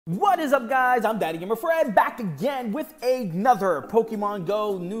What is up, guys? I'm Daddy Gamer Fred, back again with another Pokemon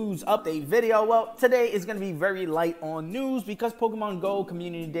Go news update video. Well, today is going to be very light on news because Pokemon Go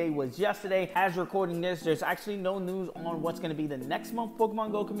Community Day was yesterday. As recording this, there's actually no news on what's going to be the next month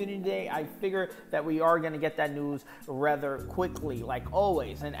Pokemon Go Community Day. I figure that we are going to get that news rather quickly, like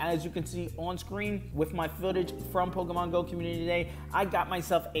always. And as you can see on screen with my footage from Pokemon Go Community Day, I got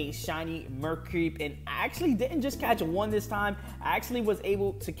myself a shiny Mareep, and I actually didn't just catch one this time. I actually was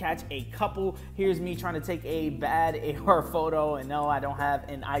able to catch a couple. Here's me trying to take a bad AR photo, and no, I don't have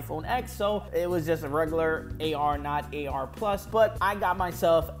an iPhone X, so it was just a regular AR, not AR plus, but I got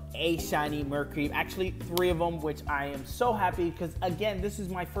myself a shiny Mareep, actually 3 of them, which I am so happy because, again, this is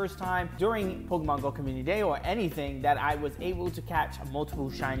my first time during Pokemon Go Community Day or anything that I was able to catch multiple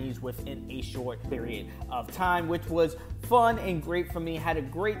shinies within a short period of time, which was fun and great for me. Had a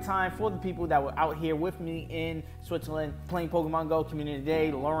great time for the people that were out here with me in Switzerland playing Pokemon Go Community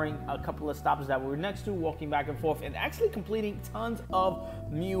Day, luring a couple of stoppers that we were next to, walking back and forth, and actually completing tons of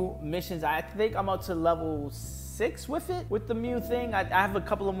Mew missions. I think I'm up to level 6 with it, with the Mew thing. I have a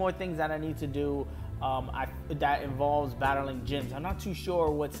couple of more things that I need to do that involves battling gyms. I'm not too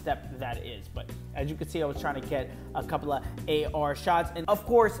sure what step that is, but as you can see, I was trying to get a couple of AR shots. And of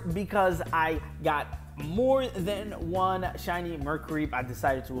course, because I got more than one shiny Mareep, I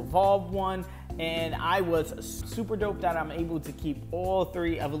decided to evolve one, and I was super dope that I'm able to keep all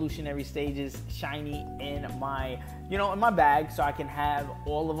 3 evolutionary stages shiny in my, in my bag, so I can have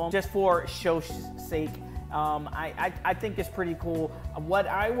all of them just for show's sake. I think it's pretty cool. What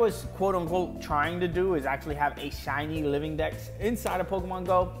I was quote unquote trying to do is actually have a shiny living dex inside of Pokemon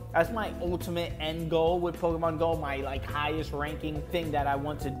Go. That's my ultimate end goal with Pokemon Go, my highest ranking thing that I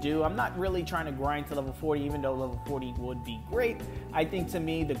want to do. I'm not really trying to grind to level 40, even though level 40 would be great. I think to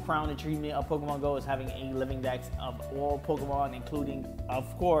me the crown achievement of Pokemon Go is having a living dex of all Pokemon, including,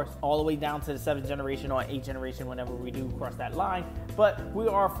 of course, all the way down to the 7th generation or 8th generation whenever we do cross that line. But we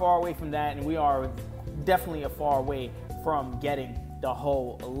are far away from that, and we are definitely a far away from getting the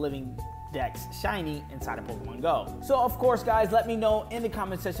whole living dex shiny inside of Pokemon Go. So of course, guys, let me know in the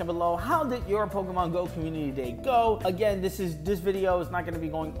comment section below, how did your Pokemon Go Community Day go? Again, this video is not going to be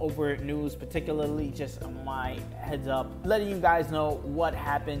going over news particularly, just my heads up, letting you guys know what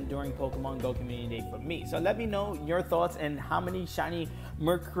happened during Pokemon Go Community Day for me. So let me know your thoughts and how many shiny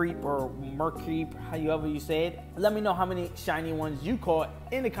Mareep or Mareep, however you say it. Let me know how many shiny ones you caught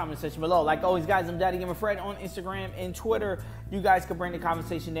in the comment section below. Like always, guys, I'm Daddy Gamer Fred on Instagram and Twitter. You guys can bring the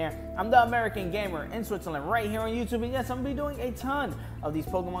conversation there. I'm the American Gamer in Switzerland right here on YouTube. And yes, I'm going to be doing a ton of these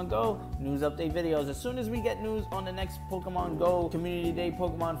Pokemon Go news update videos. As soon as we get news on the next Pokemon Go Community Day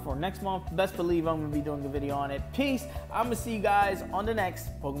Pokemon for next month, best believe I'm going to be doing a video on it. Peace. I'm going to see you guys on the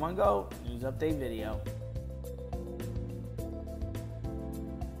next Pokemon Go news update video.